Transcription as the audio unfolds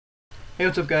Hey,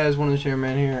 what's up guys, One of the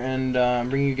Chairman here, and I'm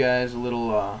bringing you guys a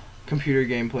little computer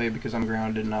gameplay because I'm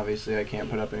grounded and obviously I can't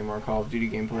put up any more Call of Duty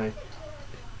gameplay.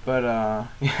 But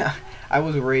yeah, I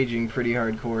was raging pretty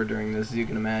hardcore during this, as you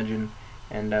can imagine,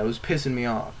 and it was pissing me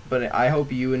off. But I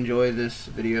hope you enjoy this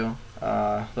video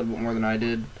a little bit more than I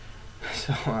did,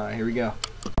 so here we go.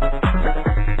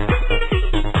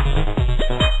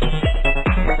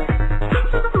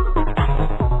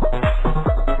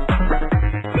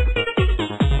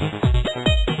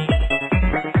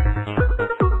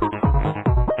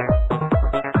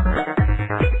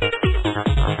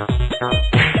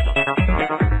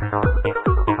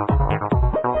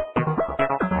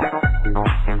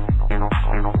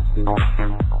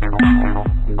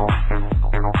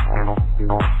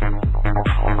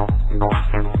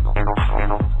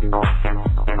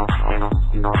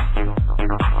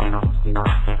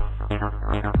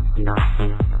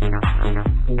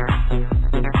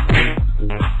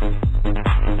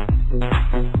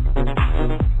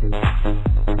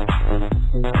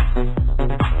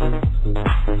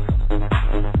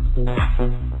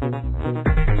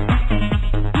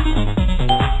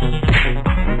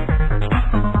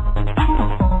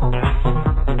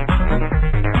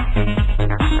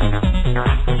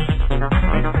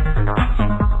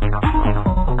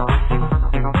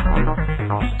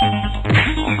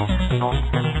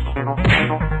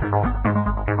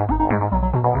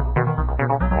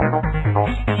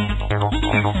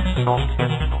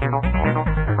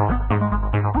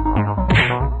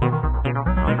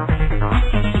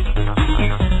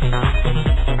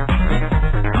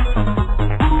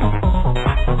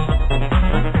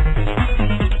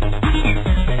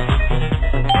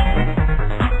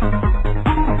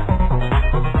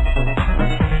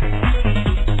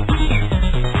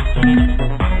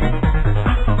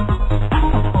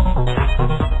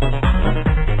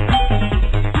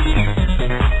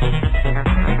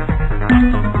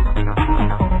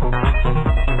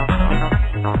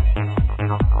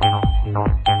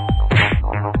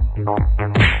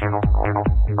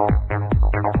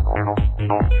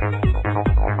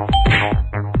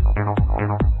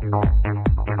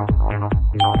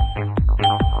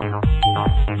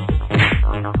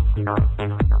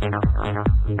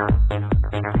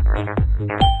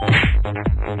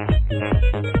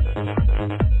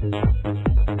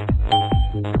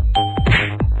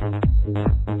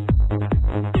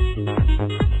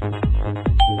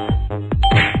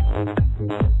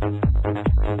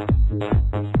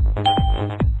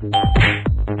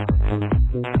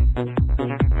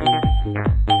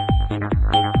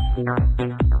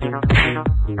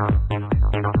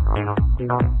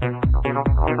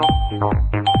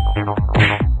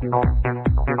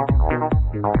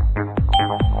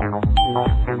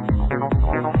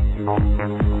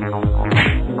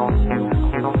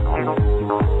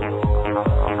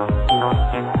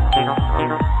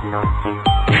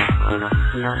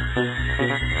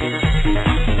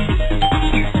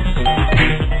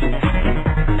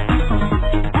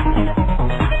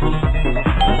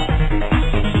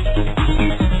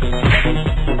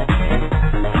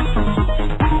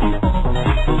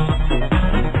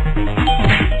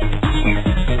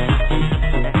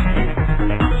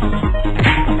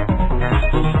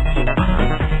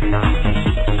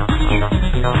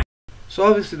 So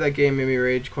obviously that game made me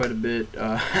rage quite a bit.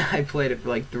 I played it for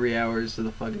like 3 hours to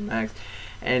the fucking max,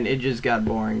 and it just got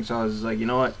boring. So I was like, you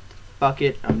know what, fuck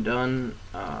it, I'm done.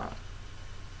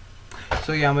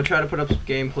 So yeah, I'm gonna try to put up some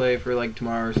gameplay for like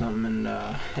tomorrow or something, and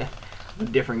a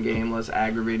different game, less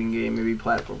aggravating game, maybe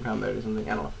platform combat or something.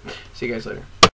 I don't know. See you guys later.